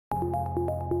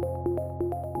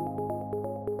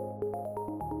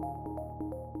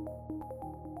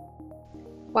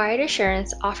Wired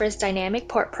Assurance offers dynamic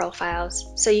port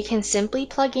profiles, so you can simply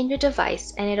plug in your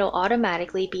device and it'll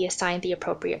automatically be assigned the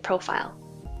appropriate profile.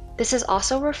 This is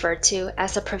also referred to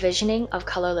as the provisioning of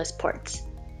colorless ports.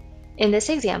 In this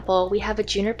example, we have a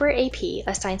Juniper AP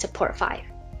assigned to port 5.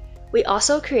 We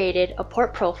also created a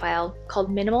port profile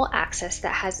called Minimal Access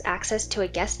that has access to a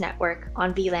guest network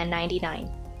on VLAN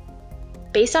 99.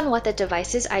 Based on what the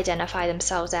devices identify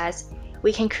themselves as,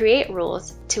 we can create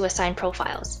rules to assign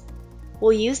profiles.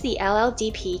 We'll use the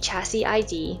LLDP chassis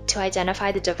ID to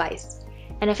identify the device,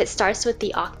 and if it starts with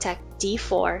the octet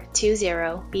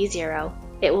D420B0,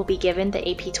 it will be given the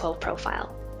AP12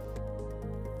 profile.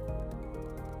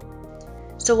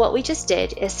 So what we just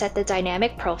did is set the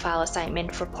dynamic profile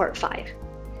assignment for port 5.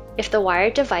 If the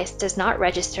wired device does not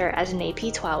register as an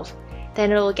AP12,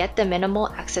 then it will get the minimal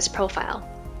access profile.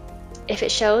 If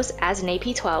it shows as an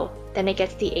AP12, then it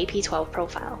gets the AP12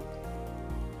 profile.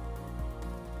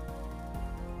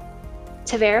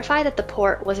 To verify that the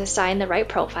port was assigned the right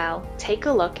profile, take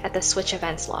a look at the switch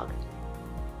events log.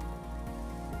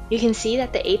 You can see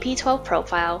that the AP12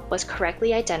 profile was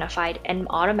correctly identified and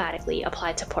automatically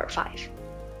applied to port 5.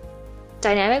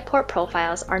 Dynamic port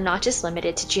profiles are not just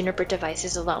limited to Juniper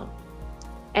devices alone.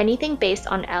 Anything based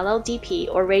on LLDP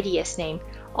or radius name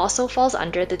also falls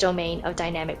under the domain of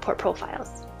dynamic port profiles.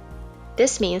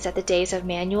 This means that the days of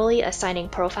manually assigning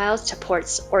profiles to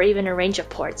ports or even a range of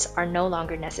ports are no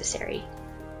longer necessary.